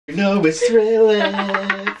You know it's thrilling,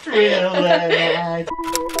 thrilling.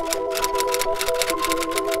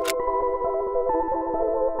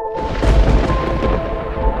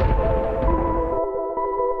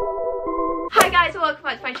 Hi guys, and welcome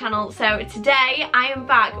back to my channel. So today I am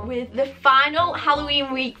back with the final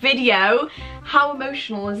Halloween week video. How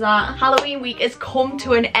emotional is that? Halloween week has come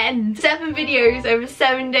to an end. 7 videos over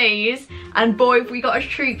 7 days, and boy have we got a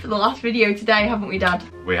treat for the last video today, haven't we, Dad?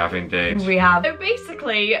 We have indeed. We have. So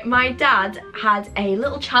basically, my dad had a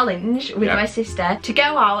little challenge with my sister to go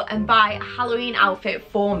out and buy a Halloween outfit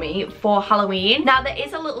for me for Halloween. Now there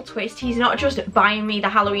is a little twist. He's not just buying me the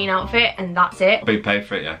Halloween outfit and that's it. Be paid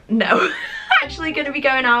for it, yeah? No. Actually going to be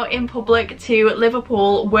going out in public to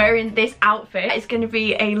Liverpool wearing this outfit. It's going to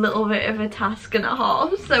be a little bit of a task and a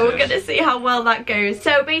half, so we're going to see how well that goes.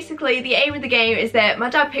 So basically the aim of the game is that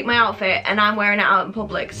my dad picked my outfit and I'm wearing it out in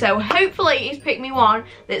public, so hopefully he's picked me one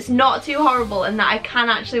that's not too horrible and that I can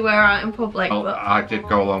actually wear out in public. Well, I did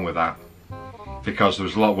go along with that because there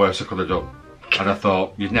was a lot worse I could have done, and I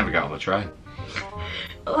thought you'd never get on the train.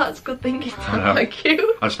 Well, that's good thinking, Dad. Thank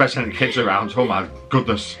you. Especially when the kids are around, oh my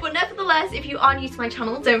goodness. But nevertheless, if you are new to my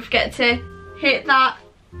channel, don't forget to hit that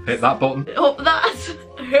button. Up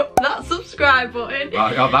that subscribe button.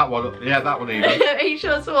 Right, oh, that one. Yeah, that one even. Make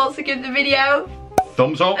sure to also give the video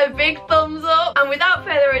thumbs up. a big thumbs up. And without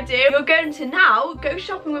further ado, we're going to now go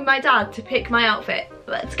shopping with my dad to pick my outfit.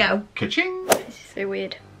 Let's go. Ka-ching. This is so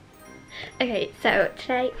weird. Okay, so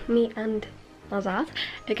today me and my dad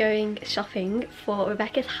are going shopping for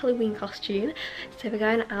Rebecca's Halloween costume. So we're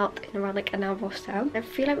going out in around like an hour or so. I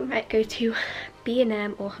feel like we might go to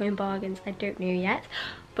B&M or Home Bargains, I don't know yet.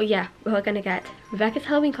 But yeah, we're gonna get Rebecca's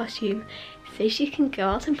Halloween costume so she can go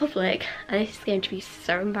out in public, and it's going to be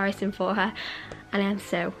so embarrassing for her. And I'm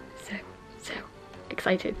so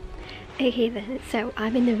excited. Okay then, so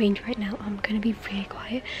I'm in the range right now. I'm gonna be really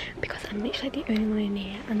quiet because I'm literally the only one in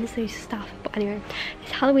here and there's no staff. But anyway,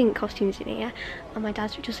 there's Halloween costumes in here and my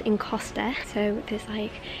dad's just in Costa. So there's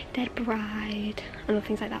like Dead Bride and other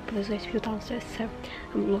things like that, but there's loads of people downstairs, so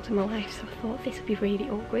I'm lost in my life, so I thought this would be really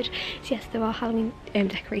awkward. So yes, there are Halloween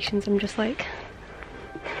decorations. I'm just like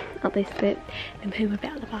at this bit and home a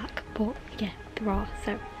bit at the back, but yeah, there are,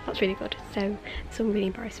 so that's really good. So some really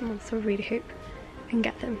embarrassing ones, so I really hope and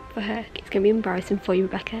get them for her. It's gonna be embarrassing for you,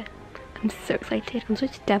 Becca. I'm so excited. I'm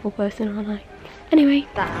such a devil person, aren't I? Anyway,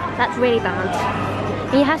 that's really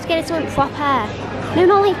bad. You have to get it something proper. No,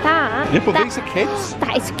 not like that. Yeah, but these are kids.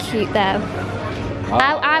 That is cute though. Oh.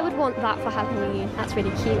 I would want that for Halloween. That's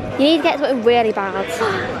really cute. You need to get something really bad.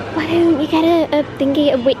 Why don't you get a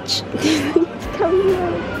thingy, a witch?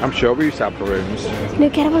 I'm sure we used to have balloons. No,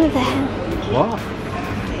 get one of them. What?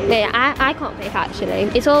 Yeah, I can't pick actually.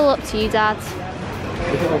 It's all up to you, Dad.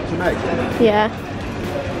 Is it up to me? Yeah.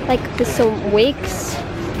 Like there's some wigs.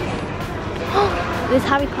 There's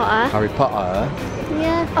Harry Potter. Harry Potter?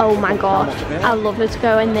 Yeah. Oh my gosh. I love her to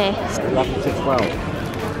go in this. 11 to 12.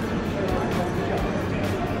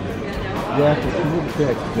 Yeah, because she looks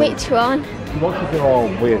big. Which one? She wants to do all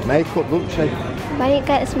weird makeup, doesn't she? Why don't you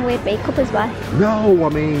get some weird makeup as well? No, I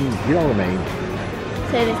mean, you know what I mean.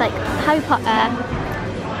 So there's like Harry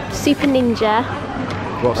Potter, Super Ninja.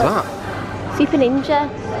 What's that? Super Ninja.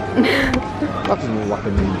 That doesn't look like a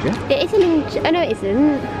ninja. It is a ninja. Oh no, it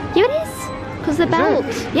isn't. Yeah, it is. Because the belt.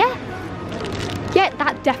 Yeah. Yeah,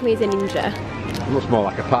 that definitely is a ninja. It looks more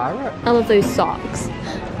like a pirate. I love those socks.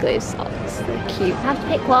 Those socks. They're cute. I have to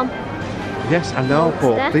pick one. Yes, I know,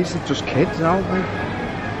 but these are just kids, aren't they?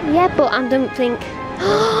 Yeah, but I don't think.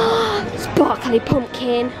 Sparkly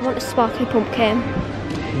pumpkin. I want a sparkly pumpkin.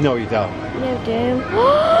 No, you don't. No, I do.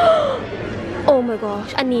 Oh my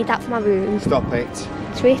gosh, I need that for my room. Stop it.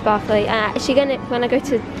 It's really sparkly. Actually, when I go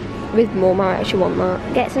to with Mum, I actually want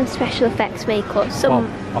that. Get some special effects makeup.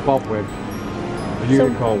 A bob wig, a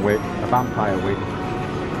unicorn wig, a vampire wig.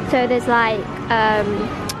 So there's like, I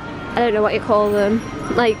don't know what you call them.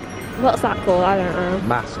 Like, what's that called? I don't know.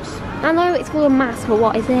 Masks. I know it's called a mask, but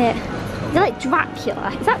what is it? Is it like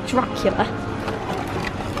Dracula? Is that Dracula?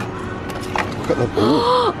 Look at the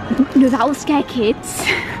boob. No, that will scare kids.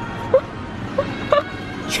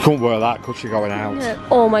 She couldn't wear that because she's going out. No.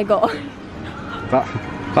 Oh my god.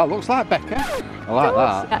 That looks like Becca. I like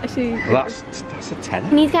that. Actually, that's a 10.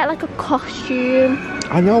 You need to get like a costume.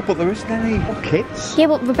 I know, but there isn't any for kids. Yeah,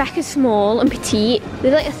 but Rebecca's small and petite.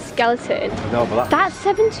 There's like a skeleton. No, but that's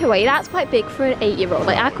 7 to 8. That's quite big for an 8-year-old.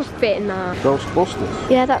 Like I could fit in that. Ghostbusters.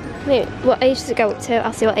 Yeah, that. Wait, what age does it go up to?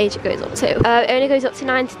 I'll see what age it goes up to. It only goes up to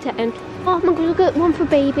 9 to 10. Oh my god, look at one for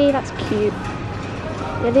baby. That's cute.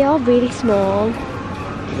 Yeah, they are really small.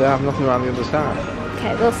 Do they have nothing around the other side?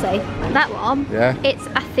 Okay, we'll see. That one? Yeah.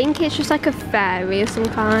 I think it's just like a fairy of some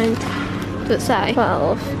kind. Does it say?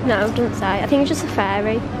 12? No, it doesn't say. I think it's just a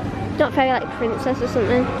fairy. Not fairy like princess or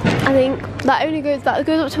something. I think that goes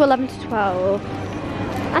up to 11 to 12.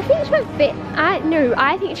 I think she might fit.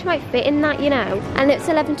 I think she might fit in that, you know. And it's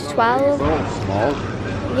 11 to 12. It's all small.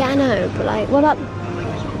 Yeah, I know, but like, what about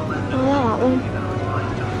that one?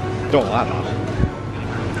 Don't like that.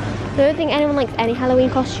 I don't think anyone likes any Halloween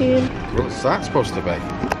costume. What's that supposed to be?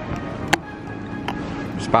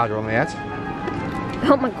 Spider on the head?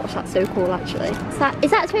 Oh my gosh, that's so cool actually. Is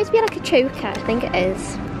that supposed to be like a choker? I think it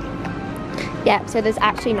is. Yeah, so there's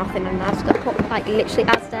actually nothing in there. So I put like literally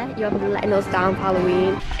Asda, you haven't letting us down for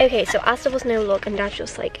Halloween. Okay, so Asda was no luck and Dad's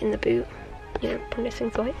just like in the boot, you know, putting this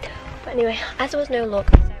thing away. But anyway, Asda was no luck,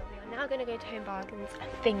 so we are now going to go to Home Bargains, I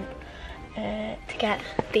think, to get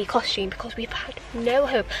the costume because we've had no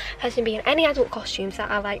hope. Hasn't been any adult costumes that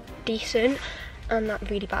are like decent and not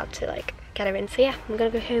really bad to like get her in. So yeah, we're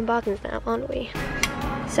going to go Home Bargains now, aren't we?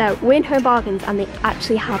 So we're in Home Bargains and they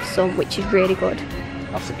actually have some, which is really good.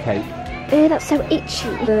 That's a cake. That's so itchy.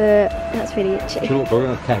 That's really itchy. Should look good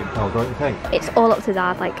on a cake, oh, don't you think? It's all up to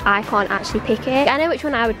Dad, like I can't actually pick it. I know which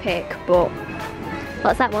one I would pick, but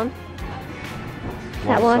what's that one?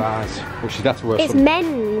 That one? Size. Well, she'd have to wear It's some...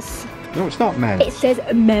 men's. No, it's not men's. It says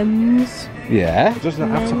men's. Yeah, it doesn't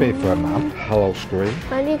have to be for a man. Hello screen.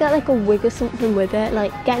 Why don't you get like a wig or something with it?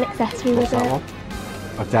 Like get an accessory What's with that it.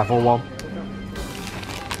 one? A devil one.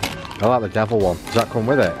 I like the devil one. Does that come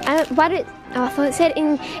with it? Why did I thought it said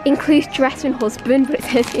includes dress and husband, but it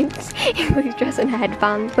says includes dress and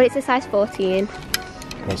headband. But it's a size 14.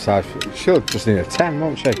 What size? She'll just need a 10,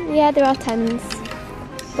 won't she? Yeah, there are 10s.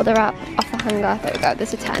 But they're off the hanger. There we go,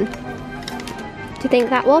 there's a 10. Do you think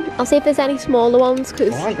that one? I'll see if there's any smaller ones. Cause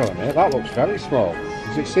Oh, hang on a minute, that looks very small.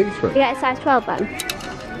 Is it see-through? yeah, it's size 12 then.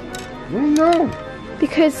 Oh, no.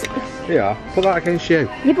 Because Yeah, put that against you.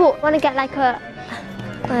 you want to get like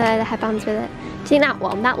the headbands with it. Do you think that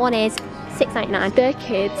one? That one is £6.99. They're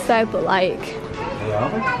kids, so but like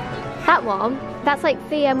Yeah. that one. That's like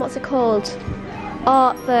the what's it called?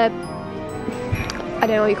 Oh, the I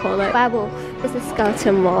don't know what you call it. Werewolf. There's a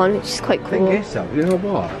skeleton one, which is quite cool. Thing is though, you know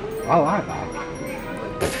what? I like that.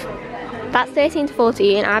 That's 13 to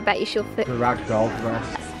 14. I bet you she'll fit. The ragdoll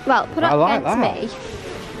dress. Well, put it I like against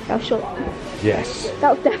that. me. Oh, sure. Yes.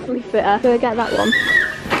 That'll definitely fit her. Go get that one.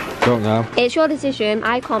 Don't know. It's your decision.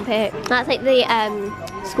 I can't pick. That's like the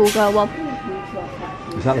schoolgirl one.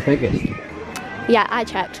 Is that the biggest? Yeah, I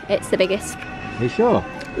checked. It's the biggest. Are you sure?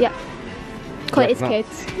 Yeah. Cause it's Do you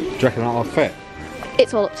kids. reckon that'll fit?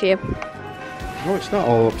 It's all up to you. No, it's not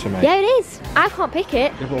all up to me. Yeah, it is. I can't pick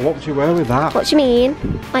it. Yeah, but what would you wear with that? What do you mean?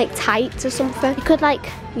 Like tights or something? You could like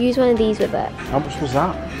use one of these with it. How much was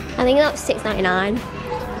that? I think that's £6.99.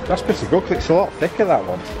 That's pretty good because it's a lot thicker, that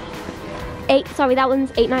one. Sorry, that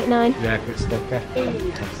one's £8.99. Yeah, if it's thicker.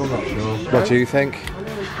 I'm still not sure. What do you think?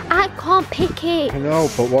 I can't pick it. I know,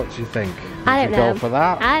 but what do you think? I don't You know. Go for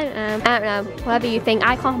that? I don't know. Whatever you think.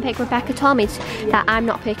 I can't pick Rebecca told me that I'm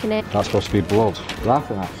not picking it. That's supposed to be blood. But I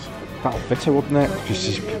think that'll fit her, wouldn't it? Because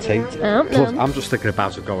she's petite. I don't Plus, know. I'm just thinking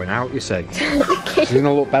about her going out, you see. She's going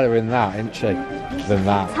to look better in that, isn't she? Than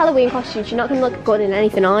that. It's Halloween costume. You're not going to look good in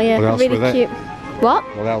anything, are you? What else Really with it? cute. What?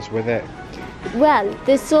 What else with it? Well,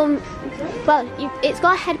 there's some. Well, it's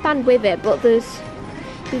got a headband with it, but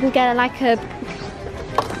you can get like one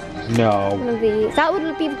No. of these. That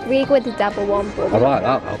would be really good with the devil one. But I like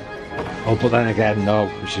that though. Oh, but then again, no.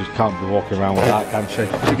 She can't be walking around with that, can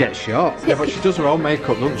she? She gets shot. Yeah, but she does her own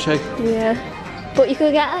makeup, doesn't she? yeah. But you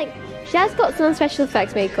could get like. She has got some special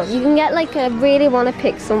effects makeup. You can get like a really want to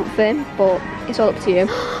pick something, but it's all up to you.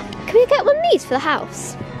 Can we get one of these for the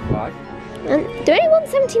house? Right. And they're only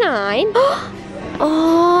 £1.79.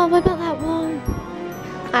 Oh, what about that one?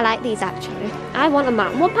 I like these actually. I want a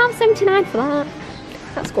mat. £1.79 for that.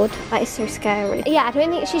 That's good. That is so scary. Yeah, I don't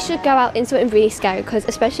think she should go out in something really scary because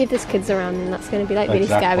especially if there's kids around and that's going to be like really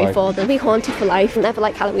Exactly. scary for them. Be haunted for life and never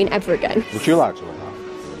like Halloween ever again. Would you like to wear that?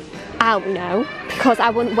 I don't know because I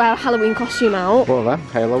wouldn't wear a Halloween costume out. What are them?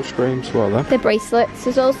 Halo screams, what are them? The bracelets.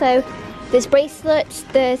 There's bracelets,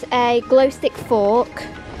 there's a glow stick fork,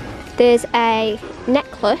 there's a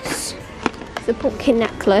necklace, it's a pumpkin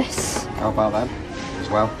necklace. How about them as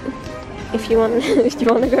well? If you want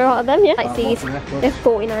to go out of them, yeah. Like What's these, the necklace? they're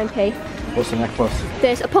 49p. What's the necklace?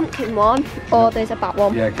 There's a pumpkin one, or there's a bat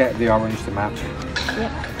one. Yeah, get the orange to match.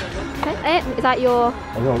 Yep. Okay, is that your...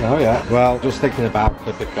 I don't know yet. Well, just thinking about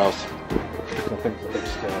it because I think it's a bit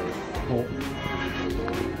scary.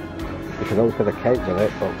 You can always get a cake with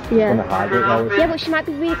it, but Yeah. gonna hide it though. Yeah, but she might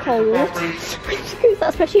be really cold.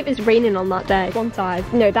 Especially if it's raining on that day. One size.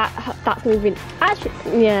 No, that's gonna be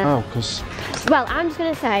actually, yeah. Oh, because. Well, I'm just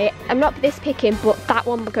gonna say I'm not this picking, but that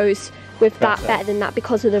one goes with that better than that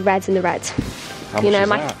because of the reds and the reds. How You much know, is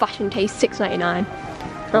my that? fashion taste $6.99.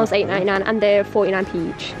 That was $8.99, and they're 49p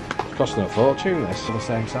each. It's costing a fortune. This for the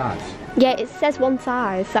same size. Yeah, it says one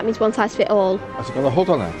size. That means one size fit all. Has it got a hood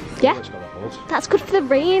on it? Yeah. It's got a hood. That's good for the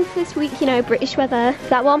rain this week. You know, British weather.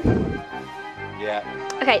 That one. Yeah.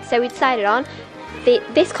 Okay, so we decided on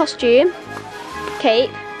this costume,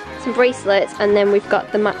 cape, some bracelets, and then we've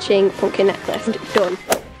got the matching pumpkin necklace. Done.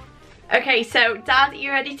 Okay, so Dad,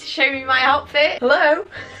 you ready to show me my outfit? Hello?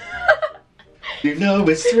 You know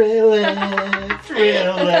it's thrilling,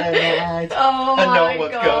 thrilling. Oh And no my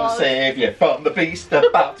one's God. gonna save you from the beast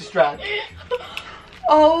about to strike.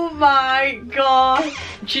 Oh my God.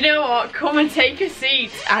 Do you know what? Come and take a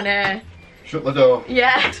seat and Shut the door.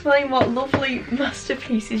 yeah, explain what lovely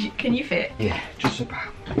masterpieces can you fit? Yeah, just about.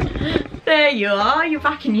 There you are, you're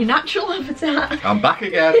back in your natural habitat. I'm back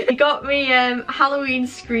again. You got me Halloween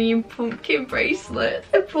Scream pumpkin bracelet.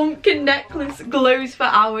 A pumpkin necklace glows for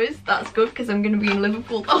hours. That's good because I'm going to be in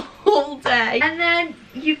Liverpool the whole day. And then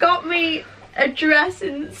you got me a dress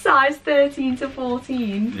in size 13 to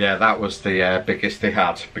 14. Yeah, that was the biggest they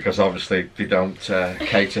had because obviously they don't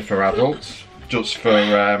cater for adults, just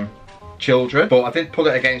for children. But I did put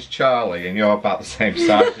it against Charlie, and you're about the same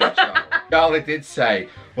size as Charlie. Charlie did say,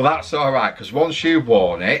 well, that's alright, because once you've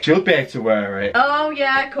worn it, she'll be able to wear it. Oh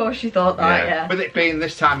yeah, of course you thought that, yeah. With it being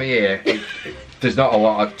this time of year, there's not a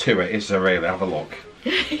lot to it, is there really? Have a look.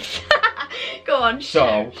 Go on,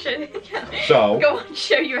 So- go on,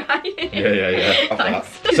 show your eye. Yeah. Thanks.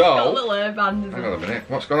 So- It's got a little hairband, isn't Hang it? on a minute,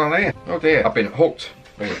 what's going on here? Oh dear, I've been hooked.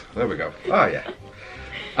 Oh, there we go. Oh yeah.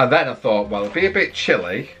 And then I thought, well, it'd be a bit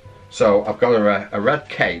chilly, so I've got a red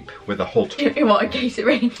cape with a hood. What, in case it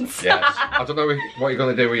rains? Yes. I don't know what you're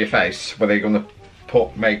going to do with your face, whether you're going to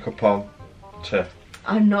put makeup on to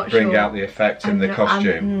I'm not bring sure. out the effect in the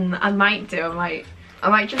costume. I might do, I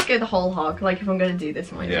might just go the whole hog, like if I'm going to do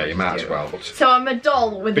this, I might Yeah, just you might do as it. well. So I'm a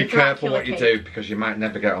doll with Be a careful Dracula what you cape. do, because you might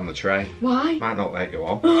never get on the train. Why? Might not let you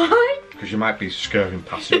on, Why? because you might be scurrying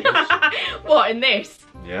passengers. What, in this?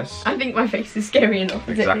 Yes. I think my face is scary enough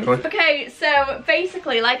as it is. Exactly. Okay, so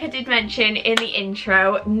basically, like I did mention in the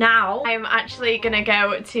intro, now I'm actually gonna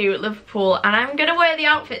go to Liverpool and I'm gonna wear the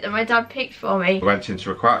outfit that my dad picked for me. We went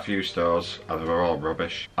into quite a few stores and they were all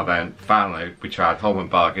rubbish. And then finally we tried Home &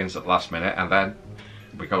 Bargains at the last minute, and then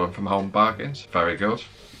we got them from Home & Bargains. Very good.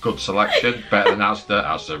 Good selection, better than Asda.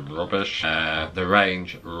 Asda rubbish. The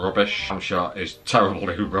range rubbish. I'm sure is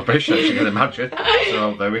terribly rubbish, as you can imagine.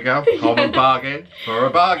 So there we go. Home & Bargain for a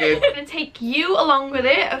bargain. I'm gonna take you along with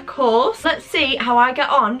it, of course. Let's see how I get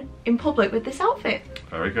on in public with this outfit.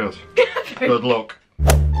 Very good. Good luck.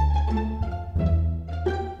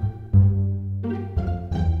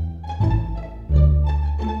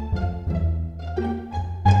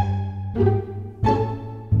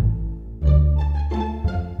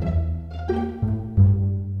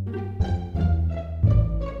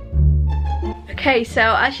 Okay, so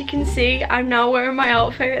as you can see, I'm now wearing my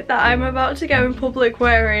outfit that I'm about to go in public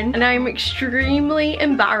wearing, and I'm extremely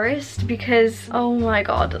embarrassed because, oh my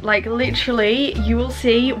god, like literally you will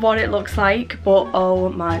see what it looks like, but oh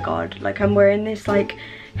my god, like I'm wearing this like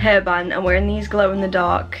hairband, I'm wearing these glow in the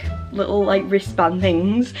dark little like wristband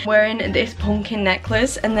things, wearing this pumpkin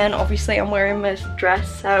necklace, and then obviously I'm wearing my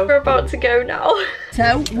dress, so we're about to go now.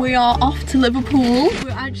 So we are off to Liverpool.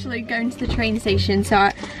 We're actually going to the train station, so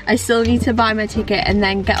I still need to buy my ticket and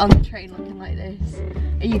then get on the train looking like this.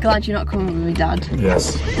 Are you glad you're not coming with me, Dad?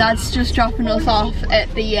 Yes. Dad's just dropping us off at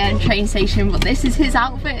the train station, but this is his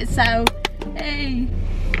outfit, so hey.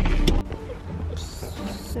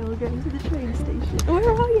 So we're going to the train station. Where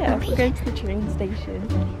are you? We're going to the train station.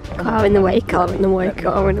 Car in the way, car in the way,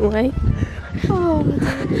 car in the way. Oh,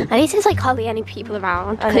 And it seems like hardly any people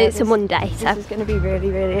around because it's a Monday, so. this is going to be really,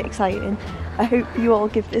 really exciting. I hope you all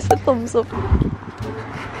give this a thumbs up.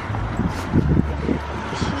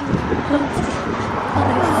 This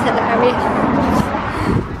is hilarious.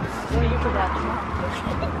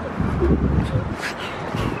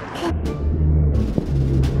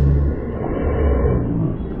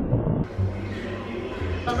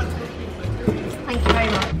 Thank you very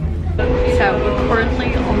much. So we're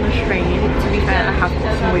currently on the train. To be fair, I have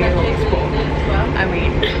got some weird looks, but I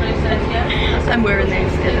mean, I'm wearing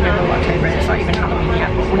this in the middle of October and it's not even Halloween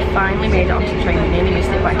yet, but we finally made it onto the train. We nearly missed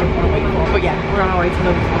it by a week before. But yeah, we're on our way to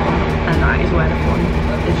Liverpool, and that is where the fun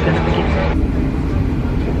is going to begin.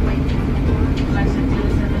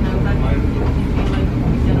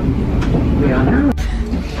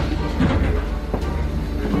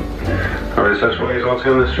 successful results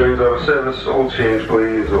in the strings out of service. All change,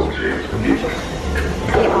 please. All change.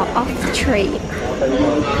 We are off the tree.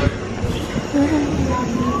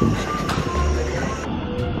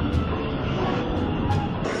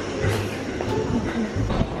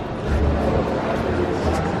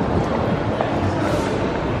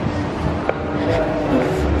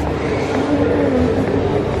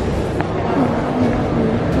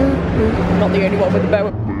 Not the only one with the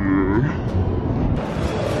bow.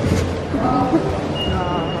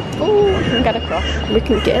 Oh, we can get across. We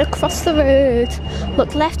can get across the road.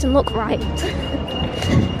 Look left and look right.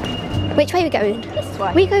 Which way are we going? This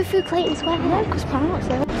way. We go through Clayton Square. Yeah, because Primark's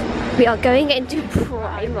there. We are going into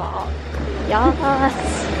Primark. Yes.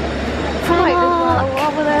 Right,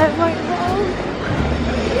 Primark. over there, right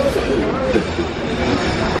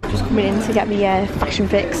now. Just coming in to get me a fashion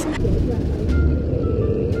fix.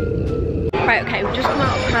 Right, okay, we've just come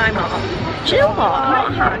out of Primark. Do you know what?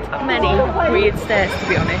 I've not had that many weird stares, to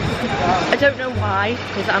be honest. I don't know why,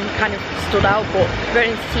 because I'm kind of stood out, but we're going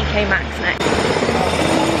into TK Maxx next.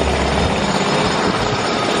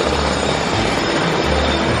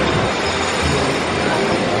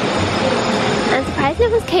 I'm surprised no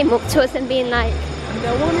one came up to us and being like,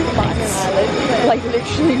 No one is batting an eyelid. Like,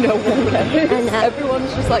 literally no one cares. I know.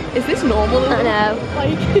 Everyone's just like, is this normal? I know.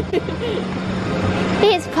 Like,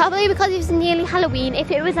 It's probably because it was nearly Halloween. If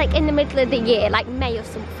it was like in the middle of the year, like May or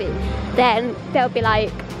something, then they'll be like,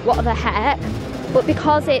 what the heck? But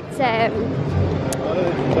because it's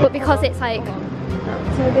like,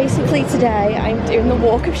 so basically today I'm doing the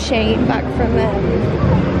walk of shame back from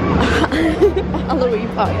Halloween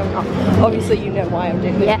party. I'm not. Obviously you know why I'm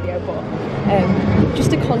doing this video, but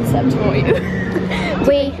just a concept for you.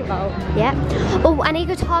 we, yeah. Oh, and a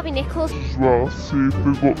guitar with Nichols Well, see if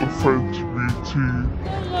they've got the French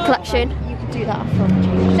beauty. collection. You could do that after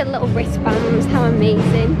I'm The little wristbands, how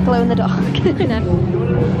amazing. glow in the dark.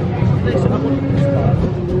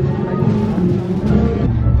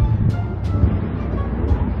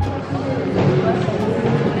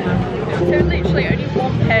 So literally only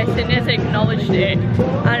one person has acknowledged it,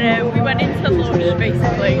 and we went into lunch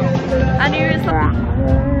basically, and he was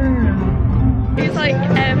like,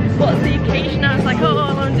 what's the occasion? I was like, oh,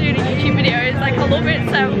 I'm doing a YouTube video. He's like, I love it.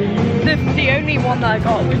 So the only one that I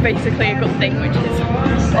got was basically a good thing, which is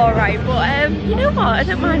alright, but you know what, I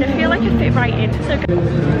don't mind. I feel like I fit right in.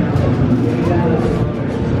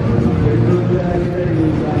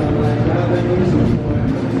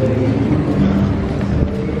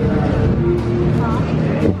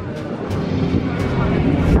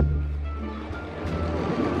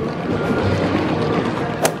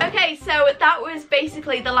 So that was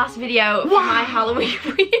basically the last video for my Halloween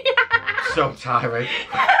week. So tiring.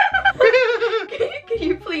 Can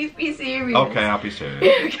you please be serious? Okay, I'll be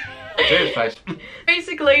serious. Serious face.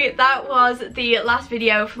 Basically, that was the last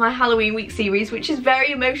video for my Halloween week series, which is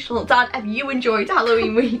very emotional. Dad, have you enjoyed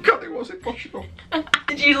Halloween week? God, it was impossible.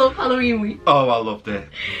 Did you love Halloween week? Oh, I loved it.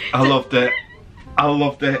 I loved it. I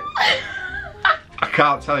loved it. I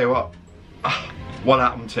can't tell you what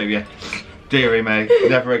happened to you. Dearie me,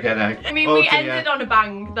 never again, eh? I mean, we ended on a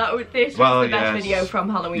bang. This was the best video from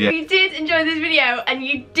Halloween. If you did enjoy this video and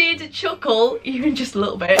you did chuckle, even just a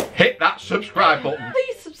little bit, hit that subscribe button.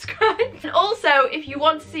 Please subscribe. And also, if you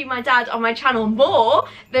want to see my dad on my channel more,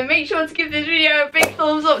 then make sure to give this video a big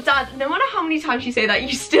thumbs up. Dad, no matter how many times you say that,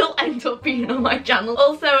 you still end up being on my channel.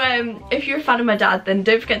 Also, if you're a fan of my dad, then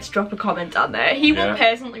don't forget to drop a comment down there. He will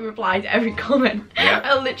personally reply to every comment.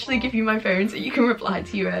 I'll literally give you my phone so you can reply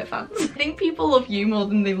to your fans. I think people love you more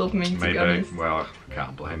than they love me, to be honest. Well, I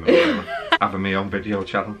can't blame him. Having me on video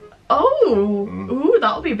channel. Oh, ooh,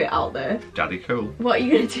 that'll be a bit out there. Daddy cool. What are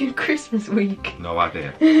you going to do Christmas week? No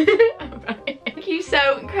idea. Alright. Thank you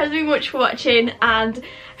so incredibly much for watching, and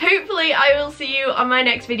hopefully I will see you on my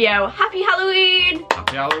next video. Happy Halloween!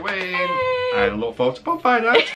 Happy Halloween! Hey. And look forward to bonfire night.